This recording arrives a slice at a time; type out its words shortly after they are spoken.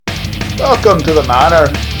Welcome to the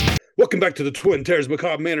manor. Welcome back to the Twin Terrors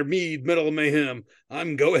Macabre Manor Mead Metal Mayhem.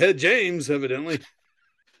 I'm Go Ahead James, evidently.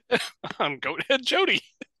 I'm Goat Head Jody.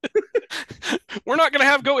 We're not going to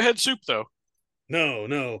have Goat Head soup, though.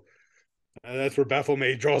 No. That's where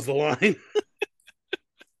Baphomet draws the line.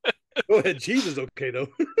 Go Ahead Cheese is okay, though.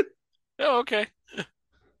 Oh, okay.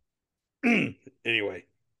 Anyway,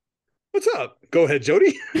 what's up? Go Ahead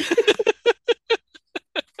Jody.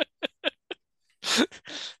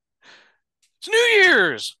 It's New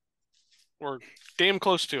Year's. We're damn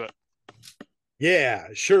close to it. Yeah,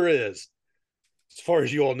 sure is. As far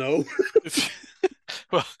as you all know.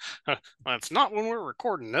 Well, it's not when we're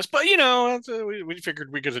recording this, but, you know, we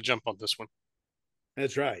figured we could jump on this one.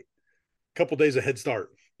 That's right. A couple days of head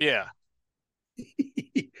start. Yeah.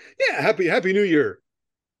 Yeah, happy New Year.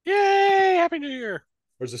 Yay! Happy New Year.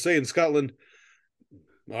 Or as they say in Scotland,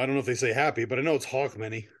 I don't know if they say happy, but I know it's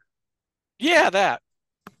Hogmanay. Yeah, that.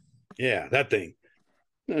 Yeah, that thing.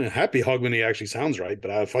 Happy Hogmanay actually sounds right,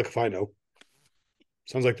 but fuck if I know.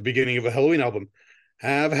 Sounds like the beginning of a Halloween album.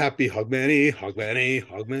 Have a happy Hogmanay, Hogmanay,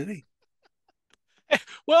 Hogmanay.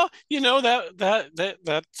 Well, you know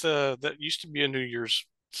that used to be a New Year's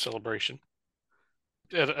celebration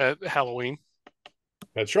at Halloween.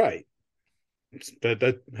 That's right.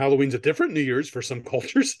 That Halloween's a different New Year's for some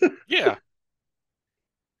cultures. Yeah.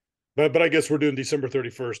 But I guess we're doing December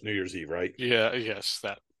 31st, New Year's Eve, right? Yeah. Yes.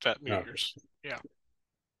 That New Year's. Yeah.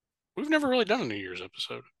 We've never really done a New Year's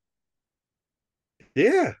episode.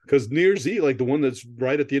 Yeah, because New Year's Eve, like the one that's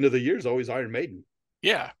right at the end of the year, is always Iron Maiden.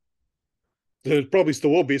 Yeah. It probably still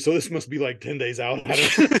will be. So this must be like 10 days out.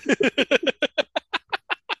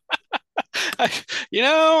 You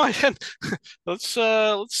know, let's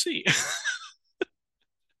see.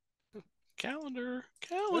 Calendar.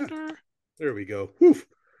 Yeah, there we go. Whew.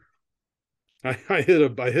 I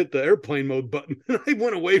hit the airplane mode button and I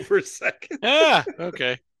went away for a second. Yeah.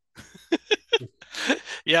 Okay.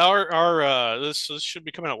 Yeah. Our this should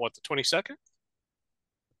be coming out what, the 22nd?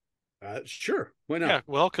 Sure. Why not? Yeah.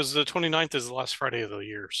 Well, because the 29th is the last Friday of the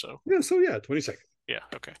year. So Yeah. 22nd. yeah.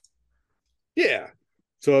 Okay. Yeah.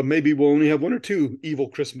 So maybe we'll only have one or two evil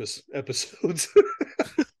Christmas episodes.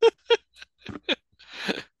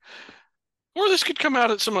 Or this could come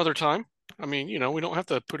out at some other time. I mean, you know, we don't have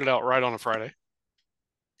to put it out right on a Friday.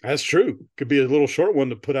 That's true. Could be a little short one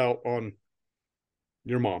to put out on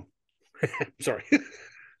your mom. Sorry.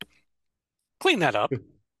 Clean that up.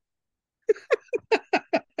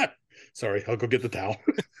 Sorry, I'll go get the towel.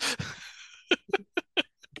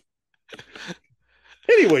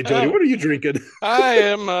 Anyway, Jody, what are you drinking? I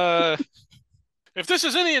am if this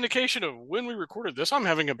is any indication of when we recorded this, I'm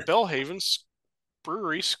having a Belhaven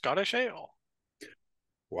Brewery Scottish Ale.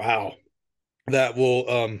 Wow. That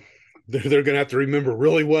will they're gonna have to remember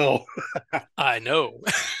really well. I know.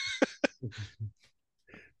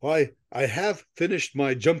 Why, I have finished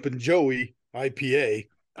my Jumpin' Joey IPA.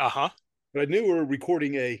 Uh-huh. But I knew we were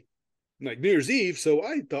recording a like New Year's Eve, so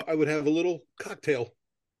I thought I would have a little cocktail.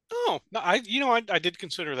 Oh, no, I did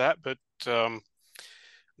consider that, but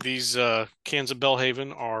these cans of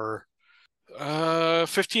Belhaven are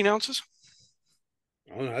 15 ounces.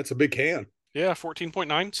 Oh, that's a big can. Yeah,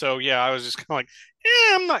 14.9. So yeah, I was just kind of like,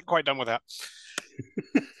 yeah, I'm not quite done with that.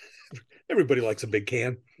 Everybody likes a big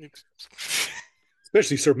can,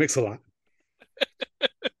 especially Sir Mix-a-Lot.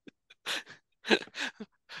 I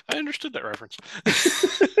understood that reference.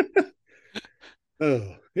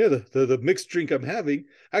 Oh yeah, the mixed drink I'm having.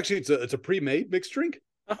 Actually, it's a pre-made mixed drink.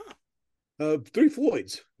 Three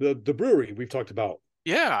Floyds, the brewery we've talked about.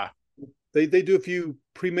 Yeah. They do a few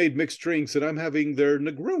pre-made mixed drinks, and I'm having their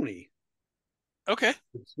Negroni. Okay.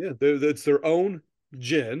 It's their own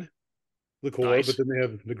gin liqueur, Nice. but then they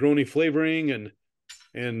have Negroni flavoring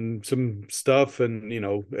and some stuff, and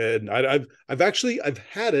and I've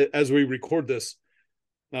had it as we record this.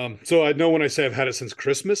 So I know when I say I've had it since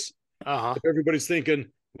Christmas, Uh-huh. everybody's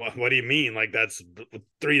thinking, well, what do you mean? Like that's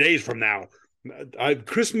 3 days from now. I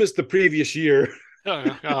Christmas the previous year.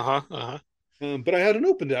 Uh-huh. Uh-huh. But I hadn't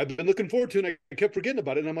opened it. I've been looking forward to it, and I kept forgetting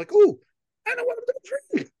about it. And I'm like, oh, I know what I'm going to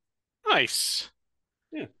drink. Nice.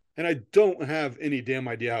 Yeah. And I don't have any damn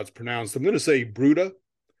idea how it's pronounced. I'm going to say Bruta,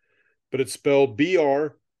 but it's spelled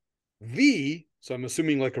BRV. So I'm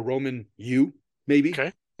assuming like a Roman U, maybe.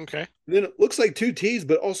 Okay. And then it looks like two T's,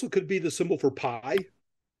 but also could be the symbol for pi.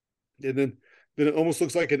 And then it almost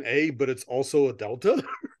looks like an A, but it's also a delta.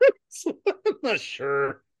 So I'm not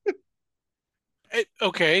sure.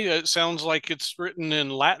 It sounds like it's written in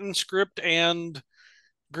Latin script and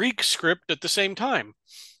Greek script at the same time.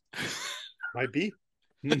 Might be.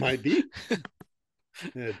 Yeah,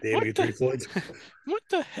 damn you, Three Floyds. What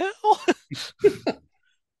the hell?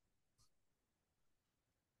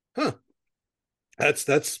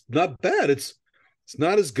 That's not bad. It's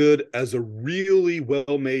not as good as a really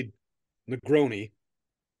well made Negroni,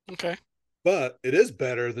 Okay. but it is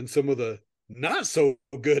better than some of the not so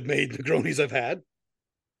good made Negronis I've had.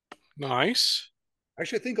 Nice.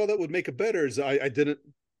 Actually, I think all that would make it better is I didn't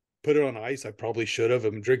put it on ice. I probably should have.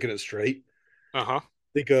 I'm drinking it straight. Uh-huh.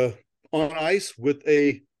 I think on ice with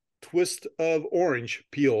a twist of orange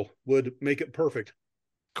peel would make it perfect.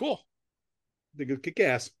 Cool. I think it'd kick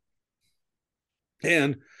ass.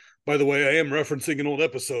 And by the way, I am referencing an old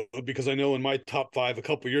episode because I know in my top five a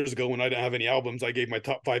couple years ago when I didn't have any albums, I gave my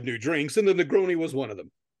top five new drinks, and the Negroni was one of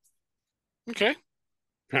them. Okay.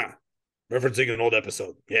 Huh. Referencing an old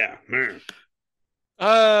episode. Yeah.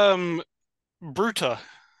 Um, Bruta,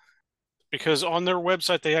 because on their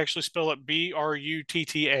website they actually spell it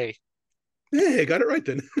Brutta. Hey, I got it right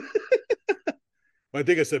then. I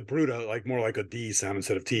think I said Bruta, like more like a D sound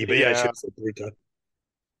instead of T, but yeah, I should Yeah. have said Bruta.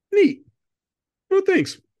 Neat. Well,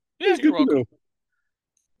 thanks. Yeah, That's you're good to welcome. know.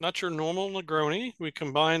 Not your normal Negroni. We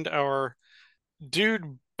combined our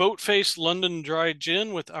Dude Boatface London Dry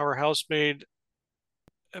Gin with our house-made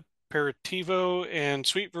aperitivo and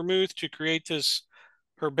sweet vermouth to create this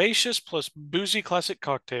herbaceous plus boozy classic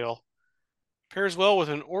cocktail. Pairs well with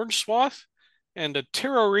an orange swath and a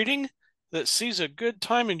tarot reading that sees a good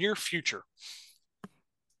time in your future.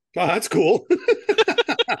 Oh, that's cool.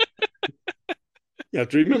 You have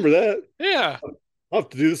to remember that. Yeah, I'll have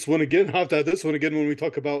to do this one again. I'll have to have this one again when we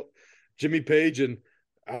talk about Jimmy Page and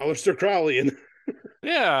Aleister Crowley. And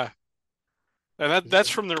yeah. And that's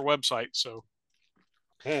from their website, so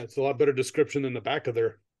yeah, it's a lot better description than the back of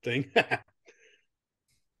their thing.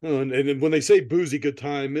 And when they say boozy good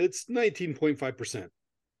time, it's 19.5%.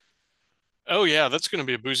 oh yeah, that's going to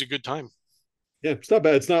be a boozy good time. Yeah, it's not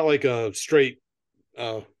bad. It's not like a straight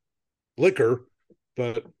uh, liquor,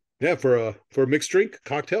 but yeah, for a mixed drink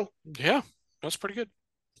cocktail, Yeah, that's pretty good.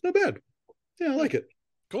 it's not bad. Yeah, I Hmm, like it.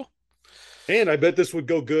 cool. And I bet this would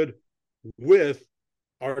go good with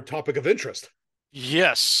our topic of interest,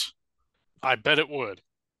 Yes, I bet it would.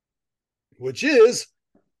 which is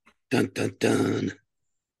dun dun dun.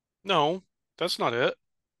 No, that's not it.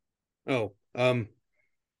 Oh,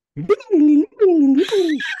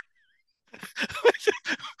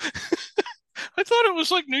 I thought it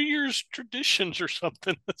was like New Year's traditions or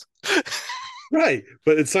something. right.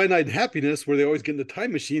 But it's Cyanide and Happiness where they always get in the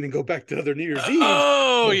time machine and go back to other New Year's Eves.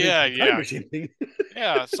 Oh Well, here's yeah, the time yeah, machine thing.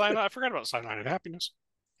 yeah. Cyanide. I forgot about cyanide and happiness.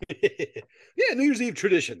 Yeah, New Year's Eve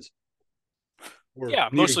traditions or Yeah,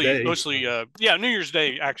 New Year's Day. mostly. Yeah, New Year's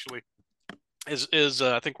Day actually is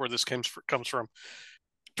I think where this comes from,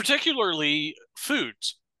 particularly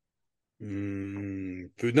foods.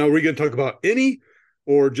 Food. Now, are we going to talk about any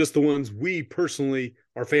or just the ones we personally,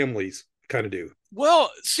 our families, kind of do?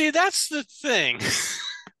 Well, see, that's the thing.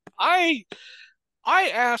 I I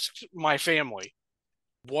asked my family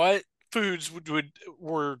what foods would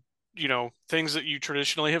were things that you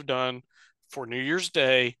traditionally have done for New Year's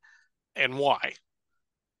Day and why.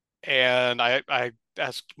 And I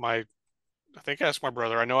asked my I think I asked my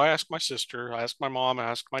brother. I know I asked my sister. I asked my mom. I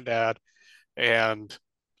asked my dad, and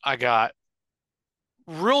I got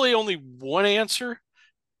really only one answer,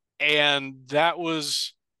 and that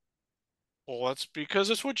was, well, that's because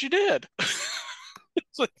it's what you did.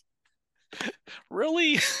 It's like,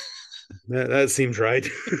 really? That seems right.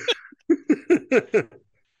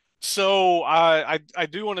 So I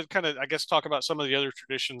do want to kind of, I guess, talk about some of the other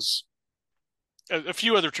traditions, a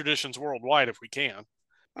few other traditions worldwide if we can.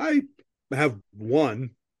 I have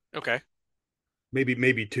one, Okay.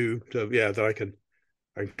 maybe two, yeah, that I can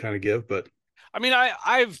kind of give, but I mean,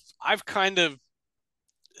 I've kind of,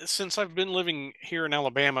 since I've been living here in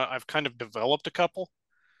Alabama, I've kind of developed a couple,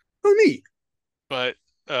 oh, neat. but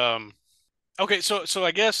um okay, so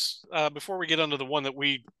I guess before we get onto the one that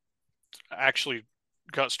we actually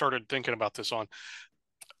got started thinking about this on,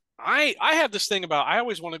 I have this thing about I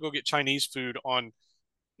always want to go get Chinese food on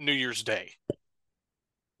New Year's Day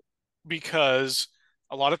because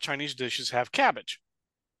a lot of Chinese dishes have cabbage.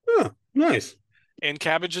 Oh, nice. And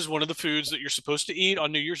cabbage is one of the foods that you're supposed to eat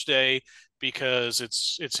on New Year's Day because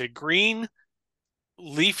it's a green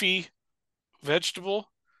leafy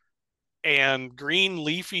vegetable, and green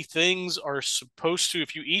leafy things are supposed to,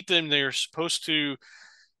 if you eat them, they're supposed to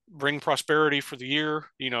bring prosperity for the year,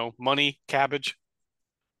 money, cabbage.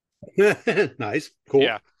 Nice, cool.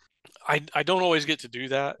 Yeah. I don't always get to do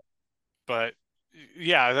that, but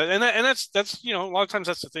yeah, and that's a lot of times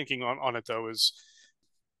that's the thinking on it though, is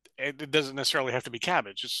it doesn't necessarily have to be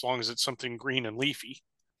cabbage as long as it's something green and leafy.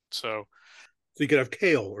 So So you could have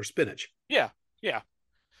kale or spinach. yeah,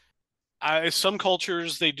 some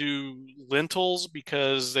cultures they do lentils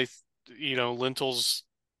because lentils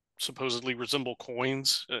supposedly resemble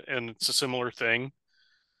coins, and it's a similar thing.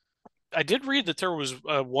 I did read that there was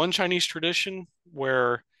one Chinese tradition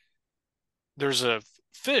where there's a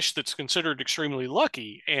fish that's considered extremely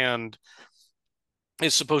lucky and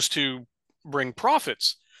is supposed to bring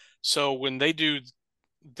profits. So when they do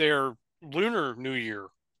their Lunar New Year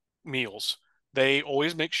meals, they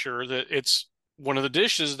always make sure that it's one of the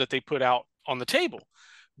dishes that they put out on the table.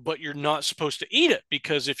 But you're not supposed to eat it,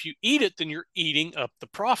 because if you eat it, then you're eating up the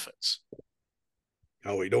profits.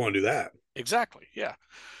 Oh, we don't want to do that. Exactly. Yeah.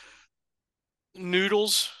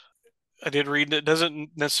 Noodles, I did read it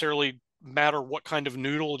doesn't necessarily matter what kind of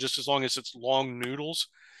noodle, just as long as it's long noodles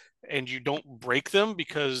and you don't break them,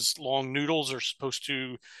 because long noodles are supposed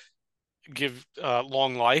to give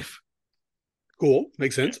long life. Cool.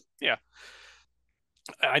 Makes Yeah. sense. Yeah.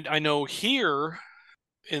 I know here,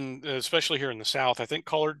 especially here in the South, I think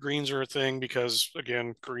collard greens are a thing because,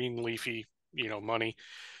 again, green leafy, money.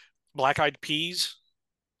 Black eyed peas,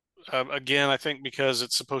 again, I think because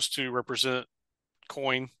it's supposed to represent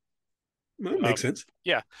coin. Well, makes Um, sense.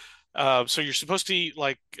 yeah. So you're supposed to eat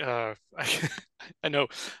like I know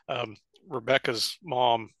um, Rebecca's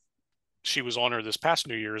mom. She was on her this past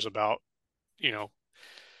New Year's about you know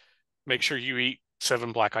make sure you eat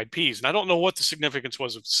 7 black-eyed peas, and I don't know what the significance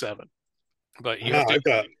was of seven, but you have to. I've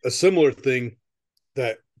got a similar thing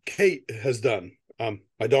that Kate has done.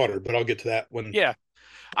 My daughter, but I'll get to that when Yeah,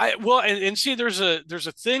 I well, and see, there's a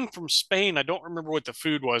thing from Spain. I don't remember what the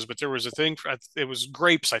food was, but there was a thing. It was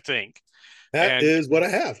grapes, I think. that And is what I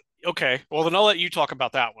have. okay, well then I'll let you talk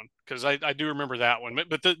about that one because I do remember that one.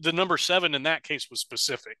 But the number seven in that case was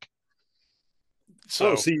specific. Oh,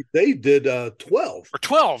 So see, they did 12. or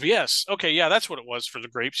 12, yes. Okay, yeah, that's what it was for the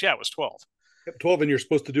grapes. Yeah, it was 12. Yep, 12, and you're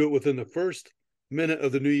supposed to do it within the first minute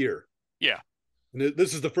of the new year. Yeah. And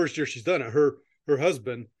this is the first year she's done it. Her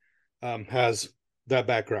husband has that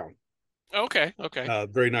background. Okay, okay.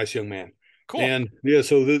 Very nice young man. Cool. And yeah,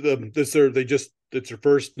 so they just it's their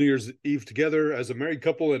first New Year's Eve together as a married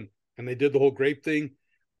couple, and they did the whole grape thing.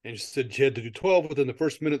 And she said she had to do 12 within the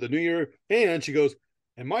first minute of the new year. And she goes,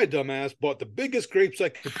 and my dumbass bought the biggest grapes I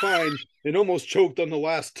could find and almost choked on the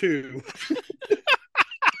last two.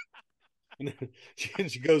 And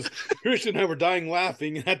she goes, Christian and I were dying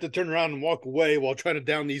laughing and had to turn around and walk away while trying to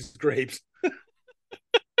down these grapes.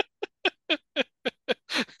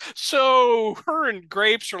 So her and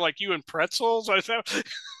grapes are like you and pretzels, I thought.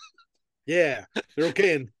 Yeah, they're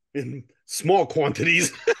okay in small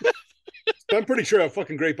quantities. I'm pretty sure a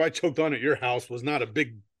fucking grape I choked on at your house was not a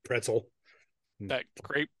big pretzel. That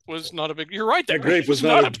grape was not a big. You're right. That That grape grape was was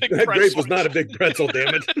not not a a big that grape pretzel, was not a big pretzel.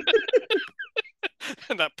 Damn it!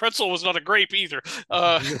 and that pretzel was not a grape either.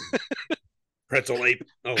 Pretzel ape.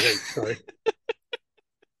 Oh wait, sorry.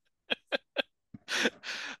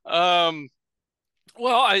 Um.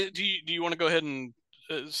 Well, do you want to go ahead and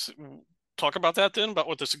talk about that then? About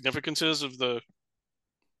what the significance is of the.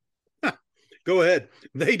 Go ahead.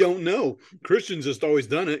 They don't know. Christian's just always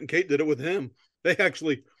done it, and Kate did it with him. They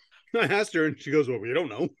actually, I asked her, and she goes, "Well, we don't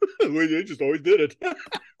know. We just always did it."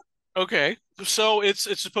 Okay, so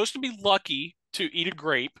it's supposed to be lucky to eat a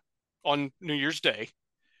grape on New Year's Day,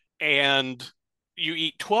 and you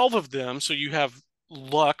eat 12 of them, so you have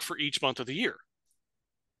luck for each month of the year.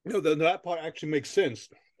 No, that part actually makes sense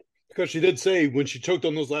because she did say when she choked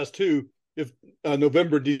on those last two, if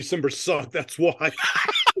November, December sucked, that's why.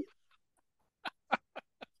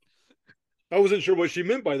 I wasn't sure what she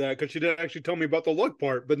meant by that because she didn't actually tell me about the luck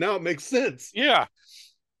part, but now it makes sense. Yeah.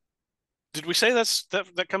 Did we say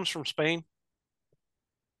that comes from Spain?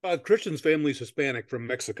 Christian's family's Hispanic from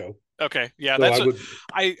Mexico, Okay, yeah, so that's I a,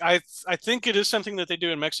 would. I think it is something that they do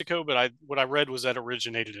in Mexico, but what I read was that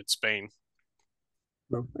originated in Spain.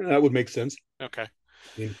 No, that would make sense. Okay.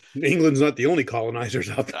 I mean, England's not the only colonizers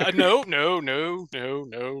out there. No, no, no, no,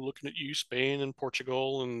 no. Looking at you, Spain and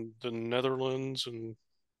Portugal and the Netherlands and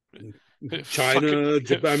fucking China,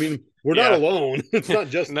 Japan. I mean, we're not yeah. alone. It's not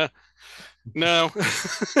just No, no.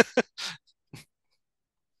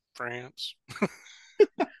 France,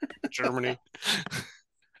 Germany,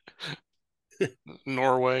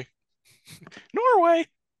 Norway, Norway,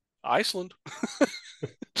 Iceland.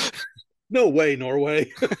 no way,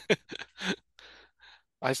 Norway.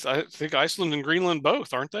 I think Iceland and Greenland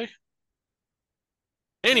both, aren't they?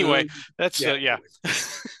 Anyway, that's Yeah. yeah.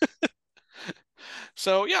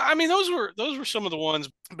 So yeah, I mean those were some of the ones,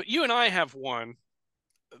 but you and I have one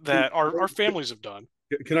that our families have done.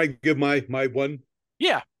 Can I give my one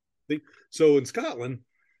Yeah. thing? So in Scotland,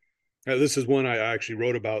 this is one I actually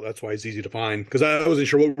wrote about. That's why it's easy to find because I wasn't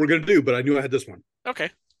sure what we're going to do, but I knew I had this one. Okay.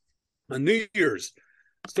 On New Year's,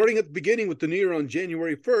 Starting at the beginning with the New Year on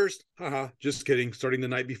January 1st, haha, just kidding, starting the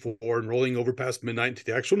night before and rolling over past midnight to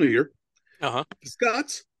the actual New Year, Uh-huh. the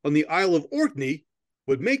Scots on the Isle of Orkney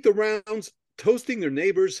would make the rounds, toasting their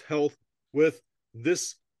neighbors' health with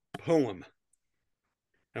this poem.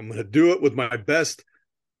 I'm going to do it with my best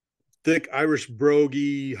thick Irish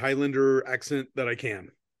brogy Highlander accent that I can.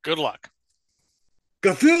 Good luck.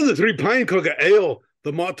 Ga fill the 3 pint cock of ale,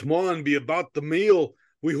 the mot mon be about the meal.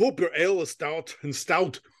 We hope your ale is stout and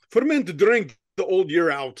stout for men to drink the old year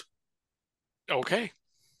out. Okay.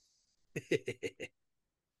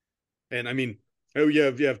 And I mean, oh yeah,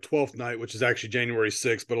 you have 12th night, which is actually January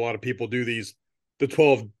 6th, but a lot of people do the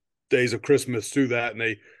 12 days of Christmas through that, and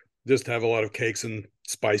they just have a lot of cakes and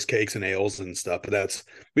spice cakes and ales and stuff. But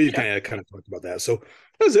we Yeah. kind of talked about that. So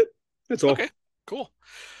that's it. That's all. Okay. Cool.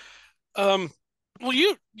 Um, well,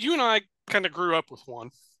 you and I kind of grew up with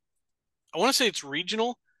one. I want to say it's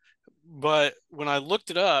regional, but when I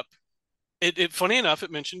looked it up, it funny enough,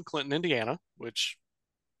 it mentioned Clinton, Indiana, which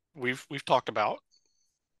we've talked about.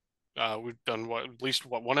 We've done what at least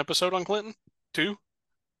what one episode on Clinton? Two?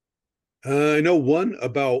 I know one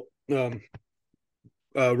about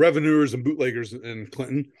revenuers and bootleggers in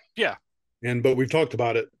Clinton, Yeah, but we've talked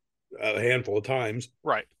about it a handful of times.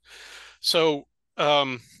 right. So,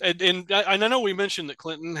 and I know we mentioned that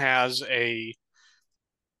Clinton has a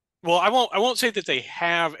well, I won't say that they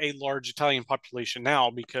have a large Italian population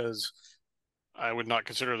now because I would not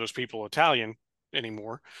consider those people Italian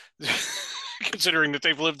anymore, considering that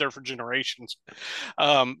they've lived there for generations.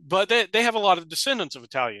 But they have a lot of descendants of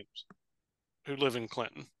Italians who live in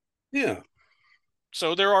Clinton. Yeah.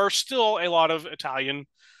 So there are still a lot of Italian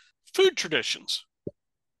food traditions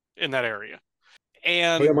in that area. Oh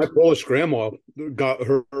yeah, And my Polish grandma got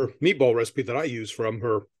her meatball recipe that I use from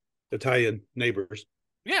her Italian neighbors.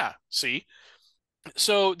 yeah, see.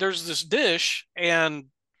 So there's this dish, and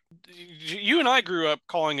you and I grew up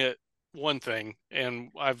calling it one thing,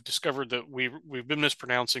 and I've discovered that we've been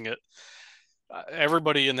mispronouncing it.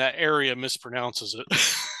 Everybody in that area mispronounces it.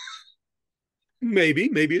 Maybe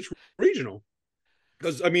it's regional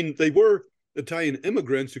because I mean they were Italian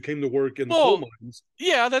immigrants who came to work in the coal Well, mines.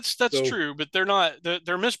 yeah, that's So true, but they're not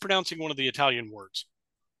they're mispronouncing one of the Italian words.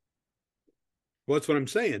 well, that's what I'm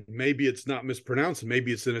saying. Maybe it's not mispronounced.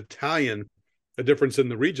 Maybe it's an Italian, a difference in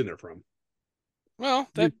the region they're from. Well,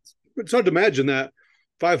 that It's hard to imagine that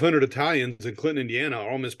 500 Italians in Clinton, Indiana,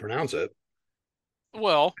 all mispronounce it.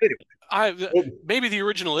 well, Anyway, I well, maybe the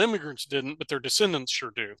original immigrants didn't, but their descendants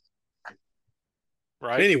sure do,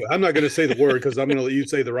 right? anyway, I'm not going to say the word because I'm going to let you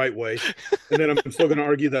say the right way, and then I'm still going to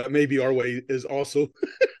argue that maybe our way is also.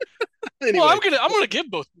 Well, Anyway, I'm gonna give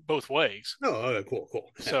both ways. oh,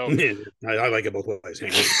 cool. So I like it both ways.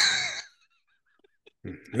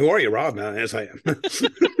 Who are you, Rob? Yes, I am.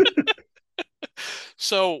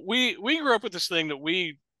 so we grew up with this thing that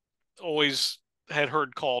we always had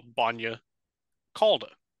heard called Bagna Cauda.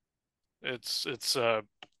 It's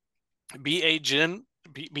B A Gin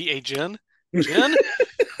B A Gin Gin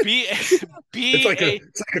B A it's B like A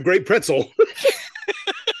it's like a great pretzel.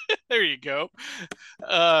 there you go.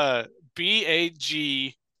 Uh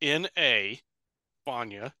Bagna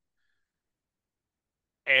Bagna.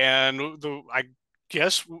 And I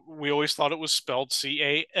guess we always thought it was spelled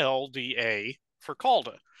Calda for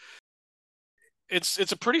Calda.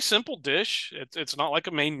 It's a pretty simple dish. It's not like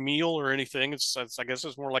a main meal or anything. It's I guess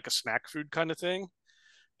it's more like a snack food kind of thing.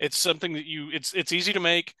 It's something that it's easy to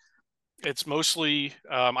make. It's mostly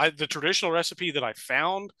the traditional recipe that I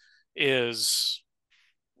found is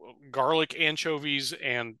garlic, anchovies,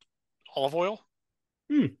 and olive oil.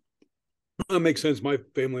 Hmm. That makes sense. My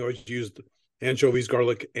family always used anchovies,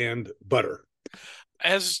 garlic, and butter.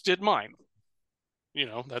 As did mine. You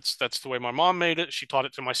know, that's the way my mom made it. She taught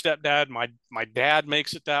it to my stepdad. My dad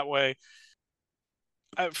makes it that way.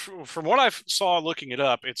 From what I saw looking it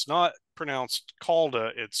up, it's not pronounced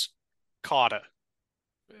Calda, it's Cauda.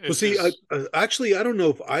 Well, see, actually, I don't know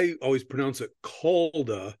if I always pronounce it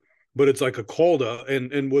calda, but it's like a calda,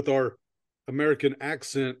 and with our American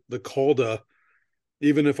accent, the calda,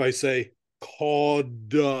 even if I say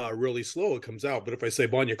cauda really slow, it comes out. But if I say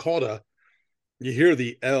banya calda, you hear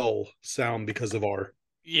the L sound because of our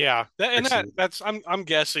Yeah, accent. that's I'm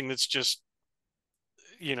guessing that's just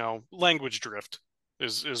language drift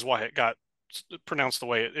is why it got pronounced the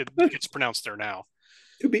way it gets pronounced there now.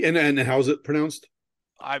 Could be, and how's it pronounced?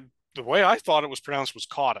 I the way I thought it was pronounced was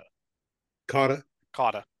Cauda. Kata.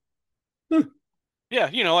 Cauda. Huh. Yeah,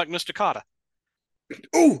 like Mr. Cauda.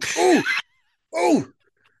 Oh, oh!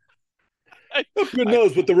 I, Up your I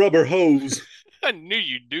nose with the rubber hose. I knew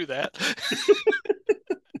you'd do that.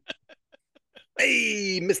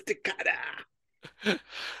 Hey, Mr. Kata. I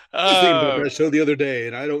was thinking about Uh, that show the other day,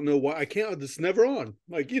 and I don't know why I can't. It's never on.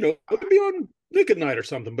 Like, it'd be on Nick at Night or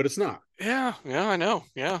something, but it's not. yeah, yeah, I know.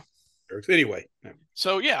 Yeah. Anyway,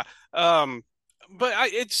 So yeah, um, but I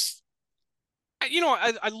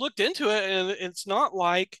looked into it, and it's not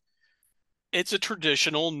like it's a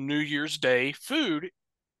traditional New Year's Day food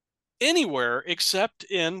anywhere except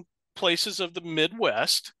in places of the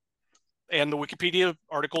Midwest. And the Wikipedia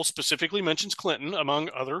article specifically mentions Clinton, among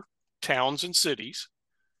other towns and cities,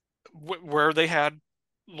 where they had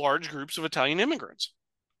large groups of Italian immigrants.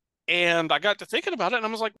 And I got to thinking about it, and I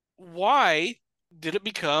was like, why did it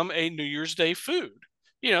become a New Year's Day food?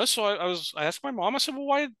 So I asked my mom, I said, well,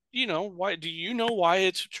 why do you know why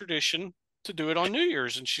it's a tradition to do it on New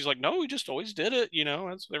Year's? And she's like, no, we just always did it.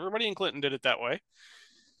 Everybody in Clinton did it that way.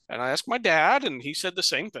 And I asked my dad, and he said the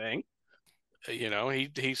same thing. I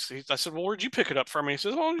said, well, where'd you pick it up from? He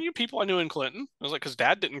says, well, you people I knew in Clinton. I was like, because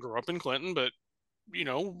dad didn't grow up in Clinton, but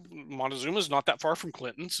Montezuma's not that far from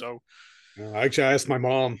Clinton. So actually, I asked my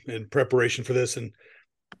mom in preparation for this, and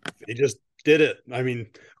they just did it. I mean,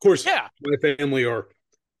 of course, yeah. my family are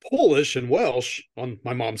Polish and Welsh on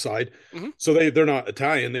my mom's side, Hmm. so they're not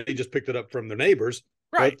Italian. They just picked it up from their neighbors,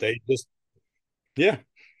 Right. but they just yeah,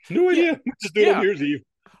 no Yeah. idea. Just do it on Yeah. New Year's Eve.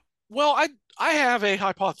 Well, I have a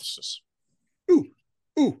hypothesis. Ooh,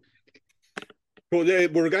 ooh. Well,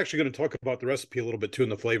 we're actually going to talk about the recipe a little bit too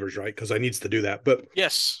and the flavors, right? Because I needs to do that.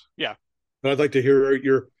 Yes. Yeah. But I'd like to hear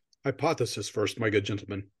your hypothesis first, my good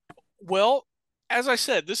gentleman. Well, as I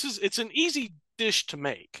said, it's an easy dish to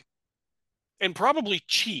make and probably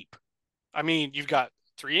cheap. I mean, you've got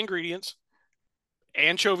three ingredients.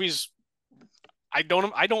 Anchovies, I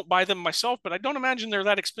don't buy them myself, but I don't imagine they're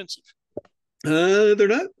that expensive. They're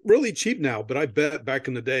not really cheap now, but I bet back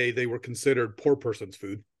in the day they were considered poor person's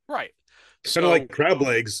food. Right. Kind of So, like crab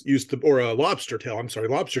legs used to, or a lobster tail. I'm sorry,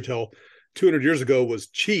 lobster tail 200 years ago was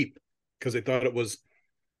cheap because they thought it was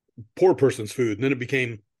poor person's food. And then it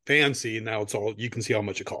became fancy, and now it's all you can see how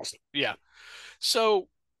much it costs. yeah. So,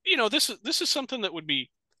 this is something that would be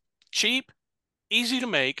cheap, easy to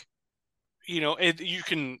make. You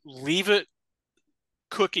can leave it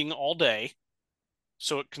cooking all day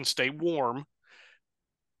so it can stay warm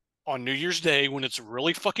on New Year's Day when it's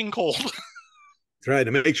really fucking cold. Right,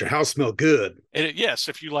 it makes your house smell good. And yes,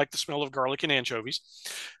 if you like the smell of garlic and anchovies.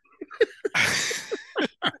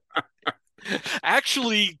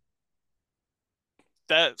 Actually,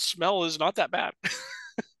 that smell is not that bad.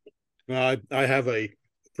 I have a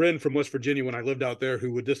friend from West Virginia when I lived out there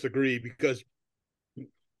who would disagree because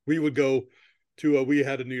we would go to we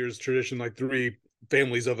had a New Year's tradition, like three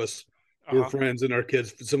families of us who were Uh-huh. friends and our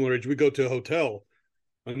kids similar age. We go to a hotel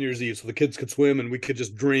on New Year's Eve so the kids could swim and we could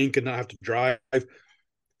just drink and not have to drive.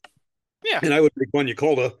 Yeah. And I would make Bagna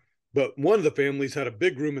Cauda, but one of the families had a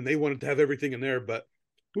big room and they wanted to have everything in there, but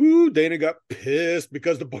ooh, Dana got pissed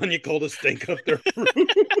because the Bagna Cauda stank up their room.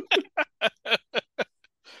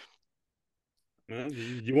 Well,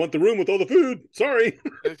 you want the room with all the food? Sorry.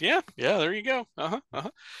 Yeah. Yeah. There you go. Uh-huh. Uh-huh.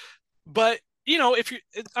 But, if you,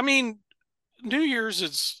 I mean, New Year's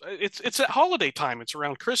it's at holiday time. It's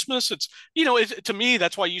around Christmas. To me,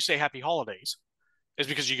 that's why you say happy holidays, is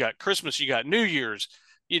because you got Christmas, you got New Year's,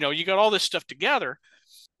 you got all this stuff together.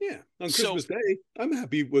 Yeah, on So Christmas Day, I'm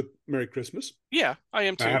happy with Merry Christmas. yeah, I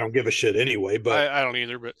am I too. don't give a shit anyway, but I don't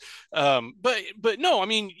either, but no, I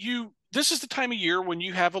mean, this is the time of year when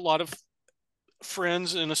you have a lot of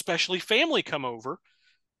friends and especially family come over,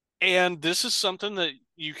 and this is something that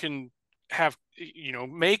you can have,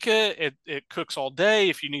 make it cooks all day.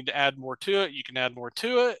 If you need to add more to it, you can add more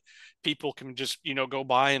to it. People can just, go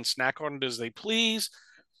by and snack on it as they please.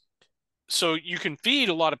 So you can feed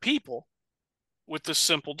a lot of people with this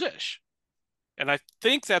simple dish. And I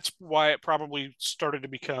think that's why it probably started to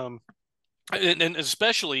become, and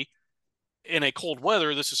especially in a cold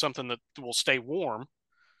weather, this is something that will stay warm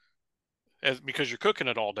because you're cooking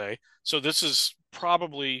it all day. So this is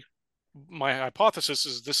probably my hypothesis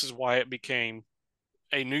is this is why it became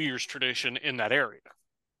a New Year's tradition in that area.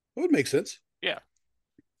 it would make sense. Yeah.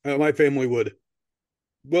 My family would.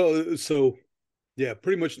 Well, so yeah,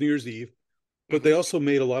 pretty much New Year's Eve, but Hmm. they also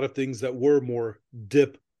made a lot of things that were more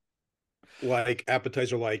dip like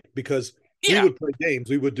appetizer like because we Yeah. would play games.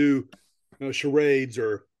 We would do charades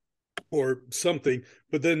or something.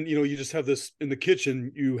 But then you just have this in the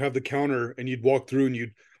kitchen. You have the counter, and you'd walk through and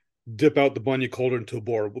you'd dip out the Bagna Cauda into a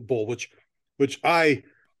bowl, which I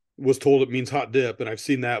was told it means hot dip, and I've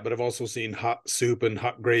seen that, but I've also seen hot soup and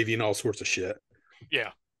hot gravy and all sorts of shit.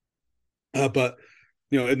 Yeah. But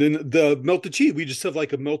and then the melted cheese, we just have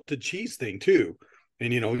like a melted cheese thing too.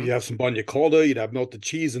 And Hmm. you have some Bagna Cauda, you'd have melted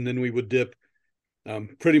cheese, and then we would dip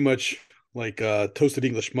pretty much like toasted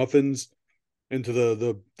English muffins into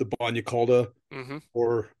the Bagna Calda, Mm-hmm.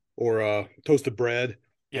 or toasted bread, and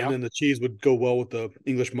Yeah. then the cheese would go well with the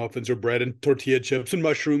English muffins or bread, and tortilla chips and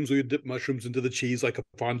mushrooms. We would dip mushrooms into the cheese like a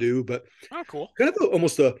fondue, but Oh, cool. kind of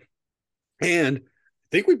almost a. And I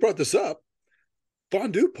think we brought this up.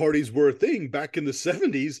 Fondue parties were a thing back in the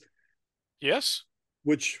 70s, Yes.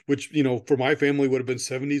 which for my family would have been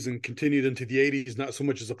 70s and continued into the 80s. Not so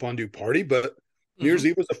much as a fondue party, but New Mm-hmm. Year's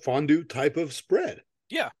Eve was a fondue type of spread.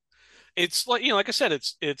 Yeah. It's like, like I said,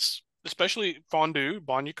 it's especially fondue,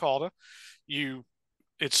 bagna calda. You,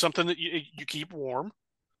 it's something that you keep warm.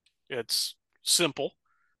 It's simple.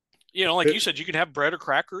 Like you said, you can have bread or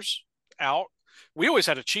crackers out. We always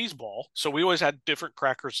had a cheese ball, so we always had different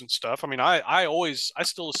crackers and stuff. I mean, I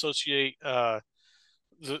still associate the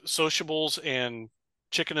sociables and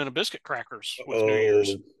chicken and a biscuit crackers with New Oh,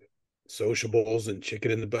 Year's. sociables and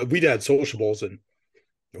chicken in the but we'd had sociables and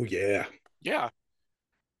oh yeah. Yeah.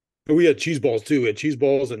 But we had cheese balls too. We had cheese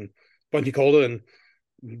balls and bunny cola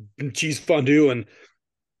and cheese fondue and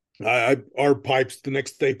our pipes the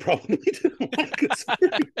next day probably didn't like us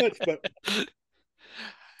very much, but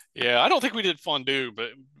Yeah, I don't think we did fondue,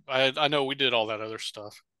 but I know we did all that other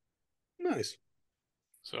stuff. nice.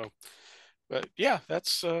 So, but yeah,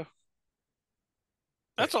 that's all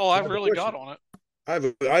So I I've have a really got question. on it.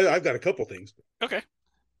 I've got a couple things. Okay.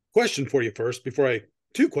 Question for you first before I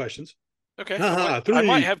two questions. Okay. Haha, I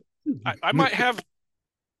might three. have I might have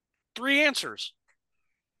three answers.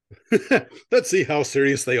 Let's see how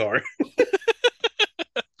serious they are.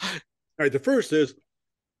 All right, the first is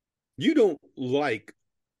you don't like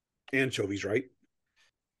anchovies, right?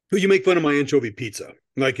 Who you make fun of my anchovy pizza.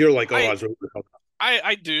 Like you're like, oh, I I was really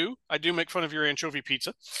I do make fun of your anchovy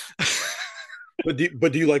pizza. but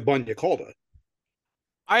do you like bagna calda?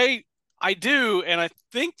 I I do, and I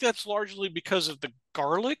think that's largely because of the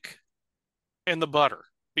garlic and the butter.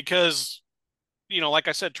 Because, like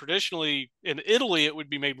I said, traditionally in Italy it would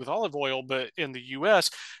be made with olive oil, but in the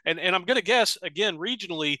US, and I'm gonna guess again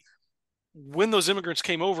regionally, when those immigrants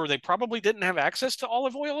came over, they probably didn't have access to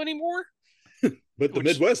olive oil anymore, But the which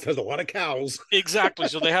Midwest has a lot of cows. exactly.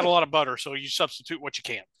 So they had a lot of butter, so you substitute what you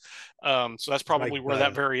can. So that's probably Like where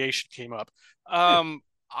that variation came up. yeah.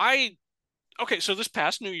 I Okay, so this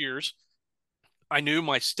past New Year's, I knew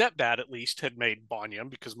my stepdad at least had made banyam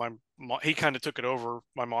because he kind of took it over.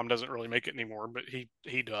 My mom doesn't really make it anymore, but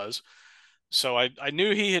he does. So I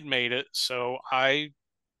knew he had made it. So I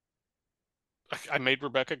made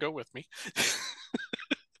Rebecca go with me.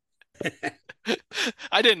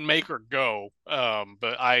 I didn't make her go,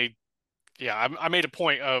 but I made a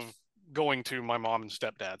point of going to my mom and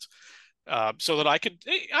stepdad's, so that I could.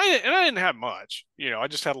 I didn't have much, I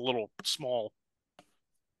just had a little small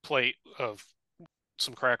plate of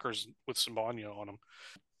some crackers with some banya on them.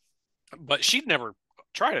 But she'd never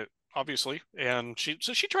tried it, obviously, and she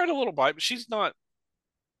tried a little bite, but she's not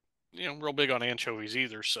real big on anchovies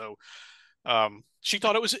either. So she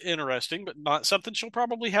thought it was interesting, but not something she'll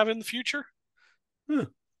probably have in the future, Huh.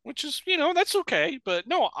 which is that's okay. But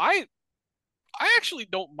no, I actually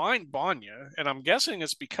don't mind banya, and I'm guessing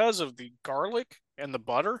it's because of the garlic and the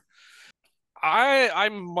butter. I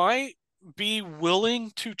might be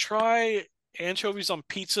willing to try anchovies on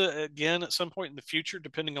pizza again at some point in the future,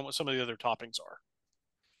 depending on what some of the other toppings are.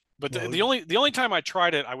 But the, Well, the only time I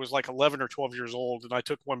tried it, I was like 11 or 12 years old, and I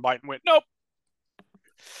took one bite and went, nope.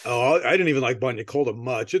 oh, I didn't even like bagna calda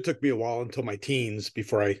much. It took me a while until my teens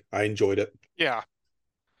before I enjoyed it. Yeah.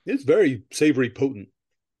 It's very savory, potent.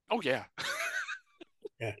 Oh yeah.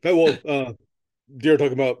 Yeah. Well, you're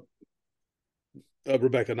talking about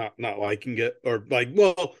Rebecca not liking it or like,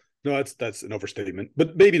 well, no, that's an overstatement,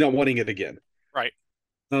 but maybe not wanting it again. Right.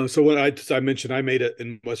 So when I mentioned I made it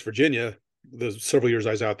in West Virginia, the several years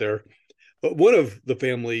I was out there, but one of the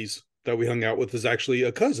families that we hung out with is actually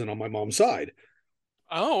a cousin on my mom's side.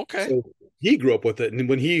 Oh, okay. So he grew up with it, and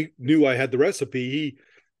when he knew I had the recipe, he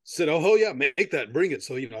said, "Oh yeah, make that and bring it."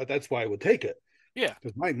 So that's why I would take it Yeah.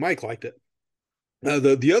 because Mike liked it.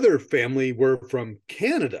 The other family were from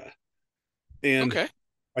Canada, and Okay.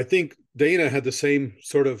 I think Dana had the same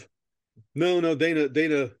sort of no, Dana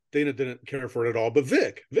didn't care for it at all, but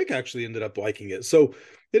Vic actually ended up liking it. So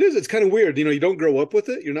it's kind of weird. You don't grow up with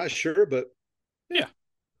it, you're not sure, but yeah.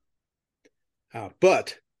 Yeah.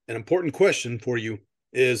 But an important question for you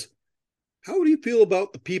is, how do you feel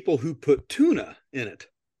about the people who put tuna in it?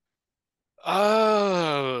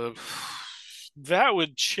 Uh, that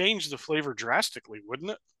would change the flavor drastically,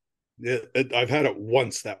 wouldn't it? I've had it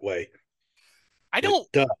once that way. I It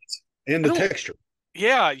don't, does, and I the don't, texture.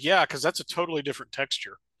 yeah, because that's a totally different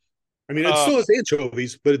texture. I mean, it Uh, still has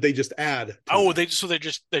anchovies, but they just add oh, tuna.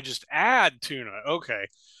 they just add tuna. Okay,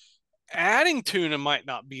 adding tuna might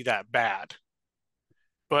not be that bad,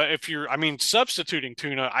 but if you're, I mean, substituting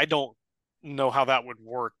tuna, I don't know how that would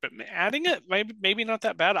work. But adding it, maybe not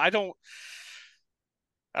that bad. I don't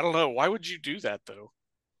know. Why would you do that though?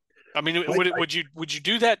 I mean, I, I would you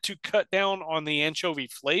do that to cut down on the anchovy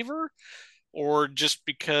flavor, or just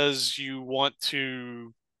because you want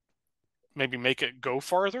to maybe make it go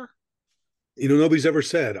farther? nobody's ever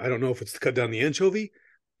said. I don't know if it's to cut down the anchovy,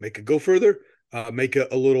 make it go further, make it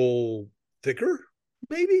a little thicker,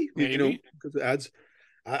 maybe. Maybe. Because it adds.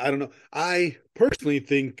 I don't know. I personally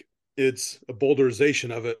think it's a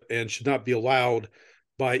boulderization of it and should not be allowed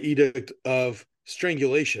by edict of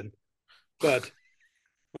strangulation. But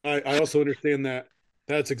I also understand that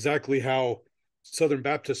that's exactly how Southern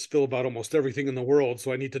Baptists feel about almost everything in the world.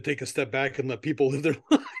 So I need to take a step back and let people live their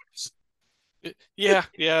lives. Yeah,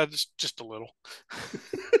 yeah, just a little.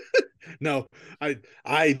 No,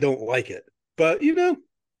 I don't like it. But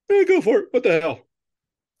go for it. What the hell?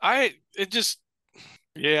 It just,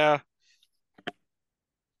 yeah,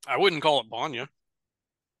 I wouldn't call it Banya.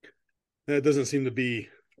 That doesn't seem to be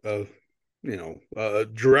a a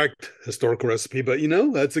direct historical recipe, but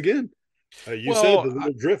that's again, you said Well, the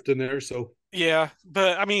little drift in there. So yeah,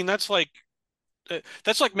 but I mean that's like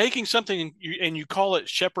making something and you call it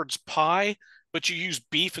shepherd's pie, but you use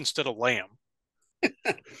beef instead of lamb.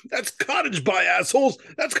 that's cottage pie, assholes.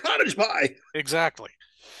 That's cottage pie. Exactly.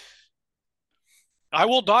 I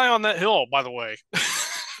will die on that hill, by the way.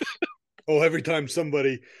 Oh, every time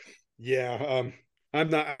somebody, yeah, I'm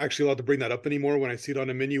not actually allowed to bring that up anymore when I see it on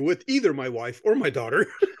a menu with either my wife or my daughter.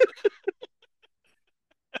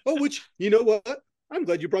 Oh, which you know what? I'm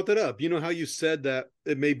glad you brought that up. You know how you said that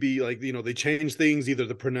it may be like they changed things, either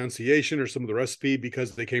the pronunciation or some of the recipe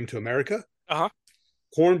because they came to America. Uh-huh.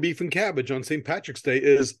 Corned beef and cabbage on St. Patrick's Day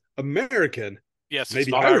is American, Yes, it's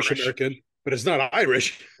maybe not Irish Irish. American, but it's not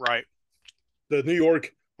Irish. Right. The New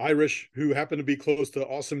York Irish who happen to be close to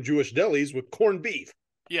awesome Jewish delis with corned beef.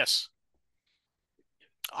 Yes.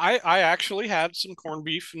 I actually had some corned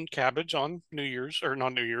beef and cabbage on New Year's, or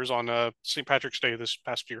not New Year's, on St. Patrick's Day this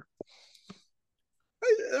past year.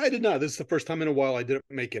 I did not. This is the first time in a while I didn't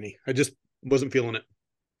make any. I just wasn't feeling it.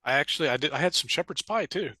 I had some shepherd's pie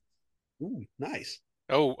too. Ooh, nice.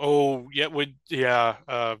 Oh, yeah,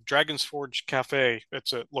 Dragon's Forge Cafe.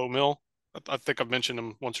 It's at Low Mill. I think I've mentioned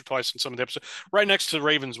them once or twice in some of the episodes. Right next to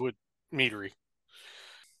Ravenswood Meadery.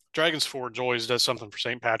 Dragon's Forge always does something for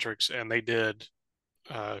St. Patrick's, and they did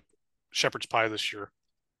uh, shepherd's pie this year.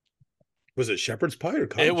 Was it shepherd's pie or It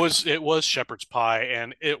cottage pie? was it was shepherd's pie,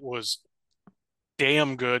 and it was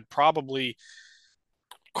damn good. Probably,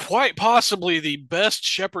 quite possibly, the best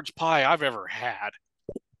shepherd's pie I've ever had.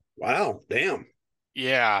 Wow, damn.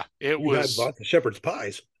 Yeah, You've had lots of shepherd's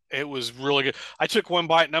pies. it was really good. I took one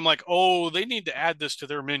bite and I'm like, oh, they need to add this to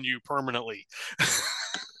their menu permanently.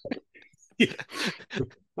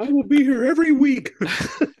 I will be here every week.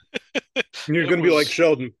 And you're It going to be like was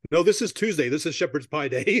Sheldon. No, this is Tuesday. This is shepherd's pie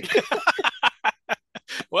day.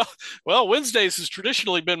 well, Wednesdays has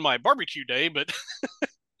traditionally been my barbecue day, but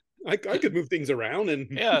I could move things around and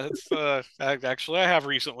yeah, it's actually I have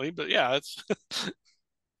recently, but yeah, it's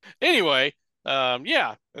anyway.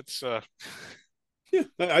 Yeah, it's yeah,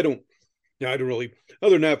 I don't. Yeah, I don't really.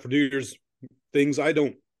 Other than that, for New Year's things, I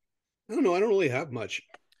don't. I don't know. I don't really have much.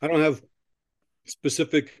 I don't have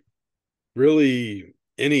specific, really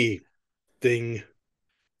anything.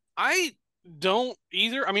 I don't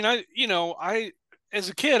either. I mean, I as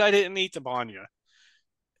a kid I didn't eat the banya,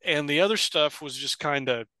 and the other stuff was just kind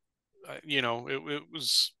of, it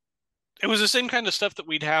was the same kind of stuff that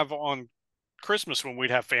we'd have on Christmas when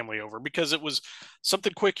we'd have family over because it was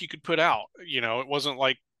something quick you could put out. It wasn't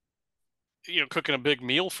like cooking a big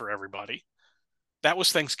meal for everybody. That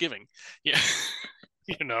was Thanksgiving. Yeah,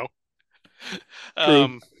 you know. True.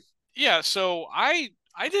 Um, yeah, so I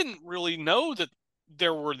didn't really know that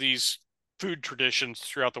there were these food traditions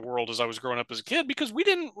throughout the world as I was growing up as a kid because we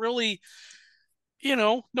didn't really,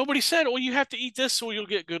 nobody said, "Oh, you have to eat this so you'll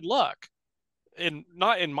get good luck." And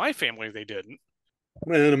not in my family, they didn't.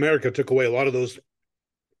 Man, America took away a lot of those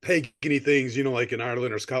pagany things. Like in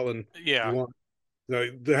Ireland or Scotland, you Yeah, want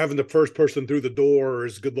having the first person through the door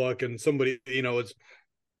is good luck, and somebody, it's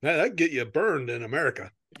that get you burned in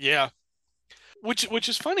America. yeah. Which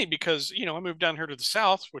is funny because I moved down here to the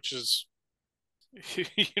South, which is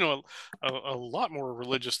a lot more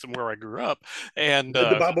religious than where I grew up, and Let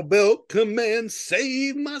the Bible Belt come and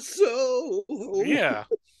save my soul. yeah.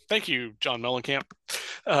 Thank you, John Mellencamp.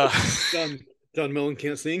 Uh, John John Millen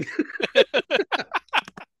can't sing.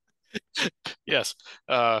 yes.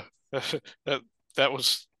 Uh, that that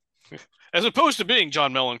was as opposed to being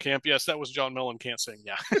John Mellencamp. Yes, that was John Mellencamp saying,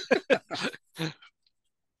 "Yeah."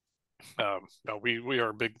 No, we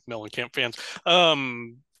are big Mellencamp fans.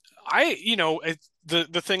 I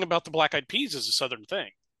the thing about the Black Eyed Peas is a Southern thing.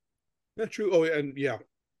 Not true. Oh, and yeah,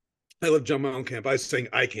 I love John Mellencamp. I sing,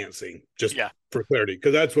 I can't sing, just Yeah, for clarity,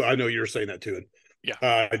 because that's what I know you're saying that too. And yeah,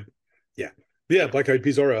 yeah, yeah, yeah. Black Eyed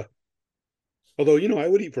Peas are a. Although I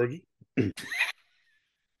would eat Fergie.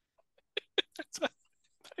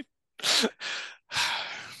 I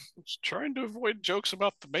was trying to avoid jokes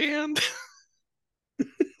about the band.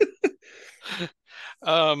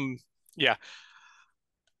 um, yeah,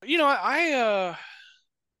 if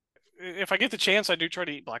I get the chance, I do try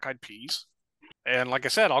to eat black eyed peas. And like I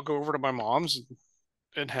said, I'll go over to my mom's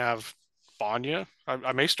and have Bagna.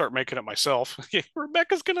 I may start making it myself.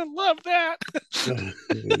 Rebecca's gonna love that.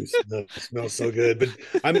 It smells so good. But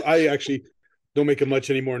I actually don't make it much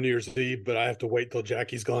anymore New Year's Eve, but I have to wait till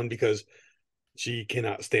Jackie's gone because she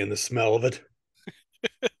cannot stand the smell of it.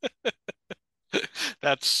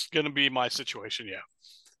 That's gonna be my situation. Yeah.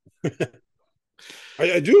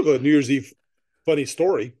 I do have a New Year's Eve funny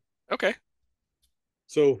story. Okay.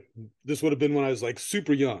 So this would have been when I was like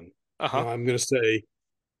super young. Uh-huh. I'm gonna say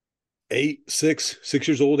 6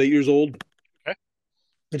 years old, 8 years old. Okay.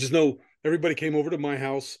 I just know everybody came over to my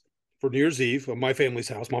house for New Year's Eve, my family's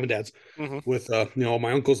house, mom and dad's, Mm-hmm. with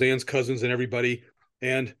my uncles, aunts, cousins, and everybody.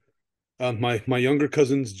 And my younger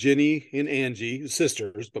cousins, Jenny and Angie,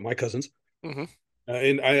 sisters, but my cousins. Mm-hmm.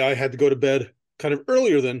 And I had to go to bed kind of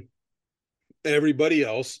earlier than everybody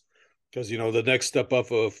else because the next step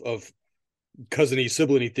up of cousiny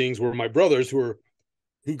siblingy things were my brothers who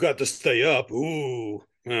got to stay up. Ooh,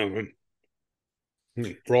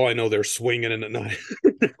 for all I know, they're swinging in at night.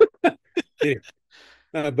 Anyway,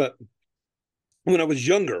 but when I was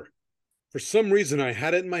younger, for some reason, I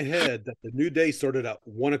had it in my head that the new day started at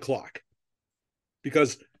 1 o'clock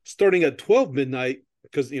because starting at 12 midnight,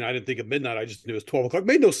 because I didn't think of midnight, I just knew it was 12 o'clock,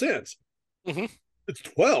 made no sense. Mm-hmm. It's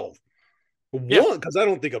 12. Yeah. One, because I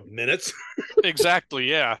don't think of minutes, Exactly.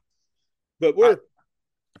 Yeah. but I, we're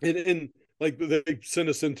in like they send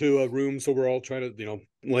us into a room, so we're all trying to,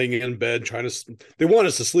 laying in bed, trying to. They want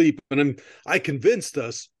us to sleep, and I convinced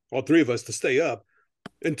us, all three of us, to stay up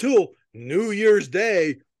until New Year's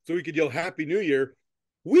Day, so we could yell Happy New Year.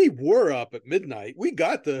 We were up at midnight. We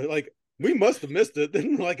got the we must have missed it.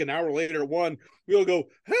 Then like an hour later at one, we all go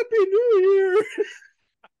Happy New Year.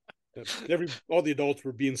 All the adults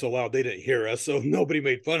were being so loud they didn't hear us, so nobody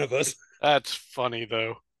made fun of us. that's funny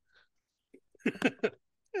though.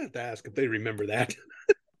 I have to ask if they remember that.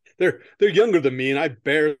 They're younger than me, and I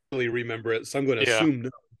barely remember it, so I'm going to Yeah. assume no.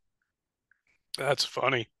 That's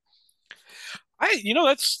funny.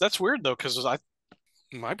 That's weird though, because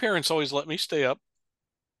my parents always let me stay up.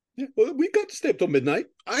 Yeah, well, we got to stay up till midnight.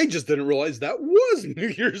 I just didn't realize that was New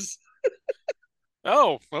Year's.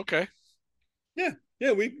 Oh, okay. Yeah,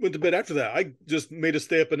 yeah, we went to bed after that. I just made us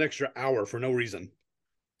stay up an extra hour for no reason.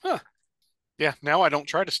 Huh. Yeah, now I don't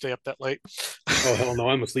try to stay up that late. Oh hell no,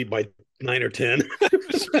 I'm asleep by 9 or 10.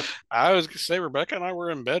 I was gonna say Rebecca and I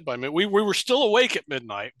were in bed by mid. We were still awake at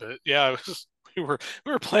midnight, but yeah, we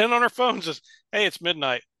were playing on our phones. Just hey, it's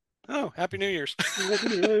midnight. Oh, Happy New Year's.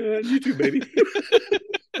 You too, baby.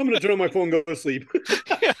 I'm gonna turn on my phone, and go to sleep.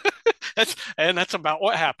 Yeah, that's about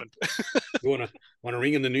what happened. You wanna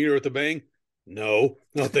ring in the New Year with a bang? No,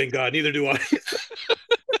 no, thank God. Neither do I.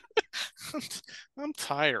 I'm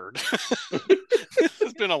tired. This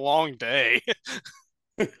has been a long day.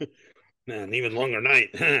 An even longer night.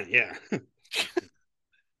 Yeah.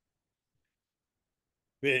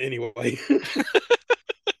 Anyway,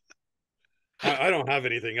 I don't have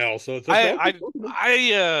anything else, so it's okay. I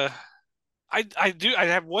I I I do. I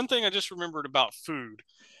have one thing I just remembered about food.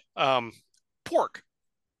 Um, Pork.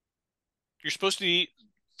 You're supposed to eat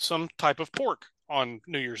some type of pork on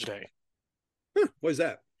New Year's Day. What is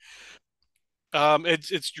that?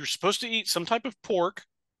 It's you're supposed to eat some type of pork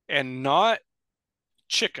and not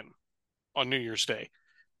chicken on New Year's Day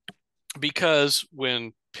because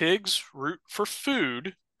when pigs root for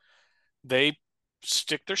food, they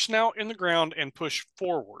stick their snout in the ground and push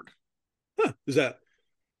forward. Is that uh,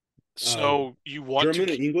 So you want to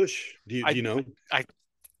German, English? Do I you know? I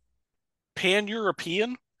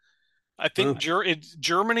pan-European. I think Huh? It's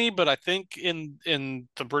Germany, but I think in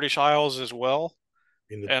the British Isles as well,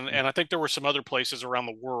 In the and I think there were some other places around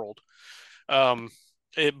the world. Um,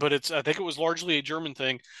 but it's I think it was largely a German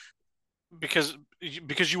thing because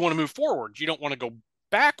you want to move forward, you don't want to go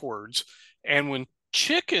backwards. And when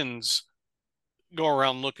chickens go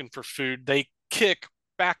around looking for food, they kick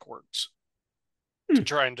backwards Hmm, to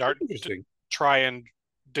try and that's dart to interesting. try and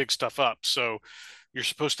dig stuff up. So you're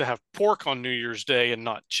supposed to have pork on New Year's Day and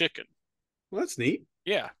not chicken. Well, that's neat.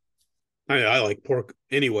 Yeah. I like pork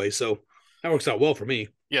anyway, so that works out well for me.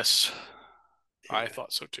 Yes. I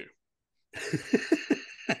thought so too. He's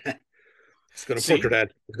gonna pork her, See?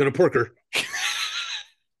 Dad. He's gonna pork her.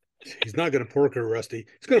 He's not gonna pork her, Rusty.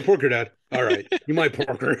 He's gonna pork her, Dad. All right, you might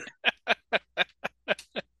pork her.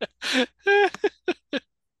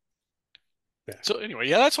 Yeah. So anyway,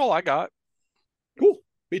 yeah, that's all I got. Cool.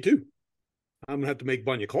 Me too. I'm gonna have to make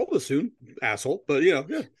Bagna Cauda soon, asshole. But yeah,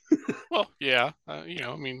 Well, yeah, I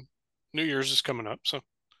mean, New Year's is coming up, so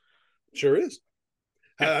sure is.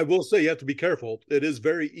 yeah. I will say you have to be careful. It is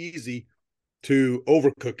very easy to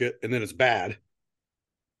overcook it, and then it's bad.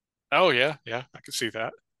 Oh yeah, yeah, I can see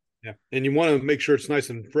that. Yeah, and you want to make sure it's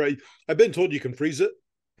nice and fresh. I've been told you can freeze it,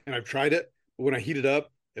 and I've tried it. But when I heat it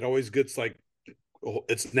up, it always gets like, oh,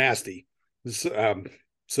 it's nasty.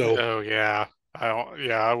 So Oh yeah,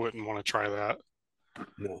 I wouldn't want to try that.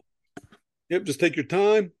 no. Yep, just take your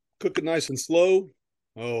time, cook it nice and slow.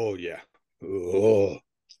 Oh yeah. Oh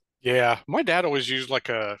Yeah, my dad always used like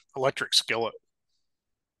a electric skillet.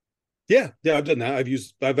 yeah. I've done that.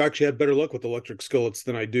 I've actually had better luck with electric skillets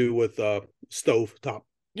than I do with stove top.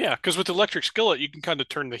 Yeah, because with the electric skillet, you can kind of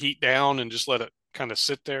turn the heat down and just let it kind of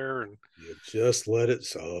sit there. And You just let it.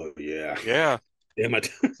 So yeah. yeah, Damn it.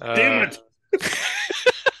 Damn uh, it.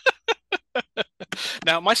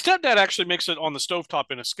 now my stepdad actually makes it on the stovetop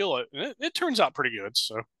in a skillet, and it turns out pretty good.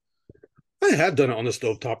 So I have done it on the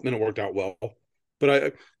stove top, and it worked out well.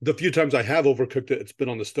 But the few times I have overcooked it, it's been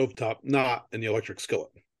on the stove top, not in the electric skillet.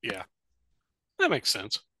 yeah, that makes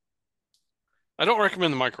sense. I don't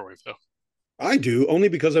recommend the microwave though. I do only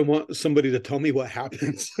because I want somebody to tell me what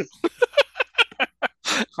happens.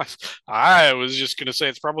 I was just going to say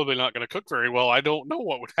it's probably not going to cook very well. I don't know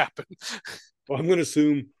what would happen. Well, I'm going to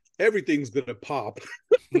assume everything's going to pop.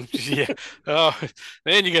 Yeah. Oh,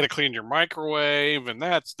 then you got to clean your microwave, and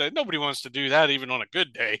that. Nobody wants to do that even on a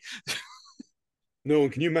good day. No,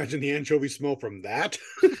 and can you imagine the anchovy smell from that?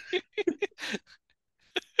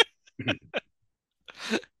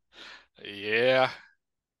 Yeah.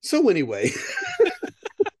 So anyway,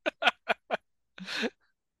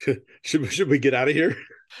 should we get out of here?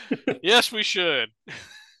 Yes, we should.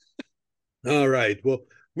 All right. Well,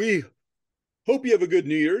 we hope you have a good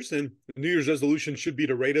New Year's, and New Year's resolution should be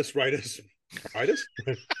to write us.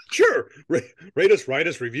 Sure, rate us, write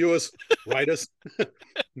us, review us, write us.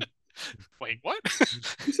 Wait, what?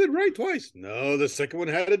 You said right twice. No, the second one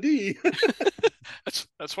had a D.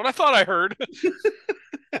 That's what I thought I heard.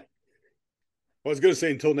 I was going to say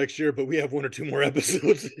until next year, but we have one or two more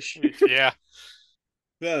episodes this year.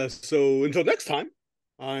 Yeah. So until next time,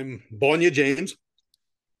 I'm Bonya James.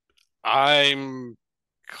 I'm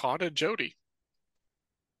Cauda Jody.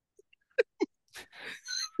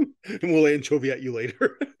 And we'll anchovy at you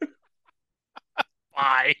later.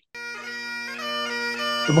 Bye.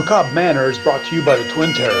 The Macabre Manor is brought to you by the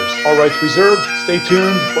Twin Terrors. All rights reserved. Stay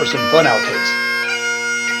tuned for some fun outtakes.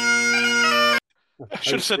 I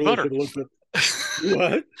should have said really butter.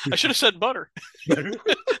 What? I should have said butter.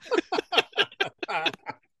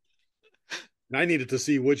 And I needed to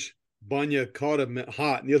see which Bagna Cauda meant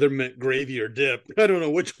hot and the other meant gravy or dip. I don't know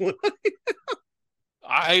which one.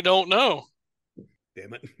 I don't know.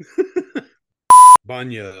 Damn it.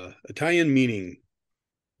 Bagna, Italian meaning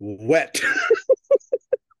wet.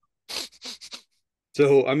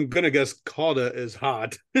 So I'm going to guess Cauda is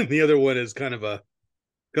hot. And the other one is kind of a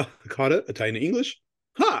Cauda, Italian English.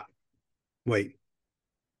 Hot. Wait.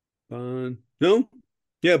 No?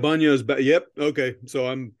 Yeah, Bagna is bad. Yep. Okay. So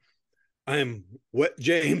I am wet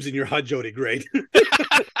James and you're hot Jody. Great.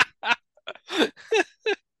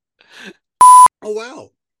 Oh wow.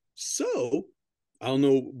 So I don't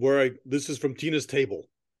know where this is from Tina's table.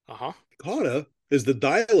 Uh-huh. Cauda is the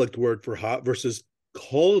dialect word for hot versus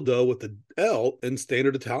Cauda with the L in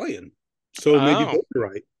standard Italian. So maybe both are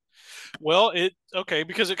right. Well, okay,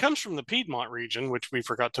 because it comes from the Piedmont region, which we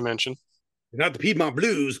forgot to mention. Not the Piedmont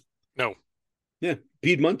Blues. No. Yeah.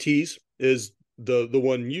 Piedmontese is the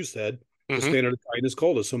one you said. The standard Italian is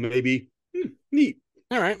Cauda. So maybe neat.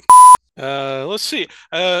 All right. Let's see.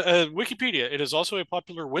 Wikipedia. It is also a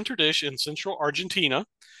popular winter dish in central Argentina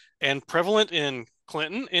and prevalent in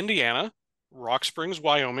Clinton, Indiana, Rock Springs,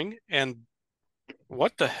 Wyoming, and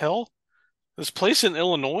what the hell? This place in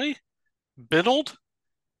Illinois? Benald?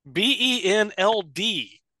 Benld.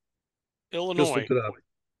 Illinois. Just looked it up.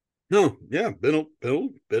 No, yeah, Benald. I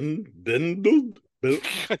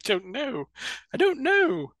don't know. I don't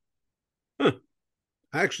know. Huh.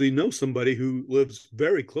 I actually know somebody who lives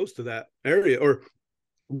very close to that area or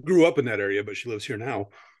grew up in that area, but she lives here now.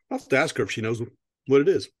 I'll have to ask her if she knows what it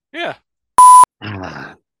is. Yeah.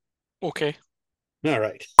 Ah. Okay. All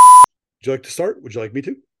right. Would you like to start? Would you like me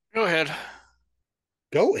to? Go ahead.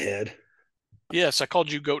 Go ahead. Yes, I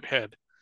called you goat head.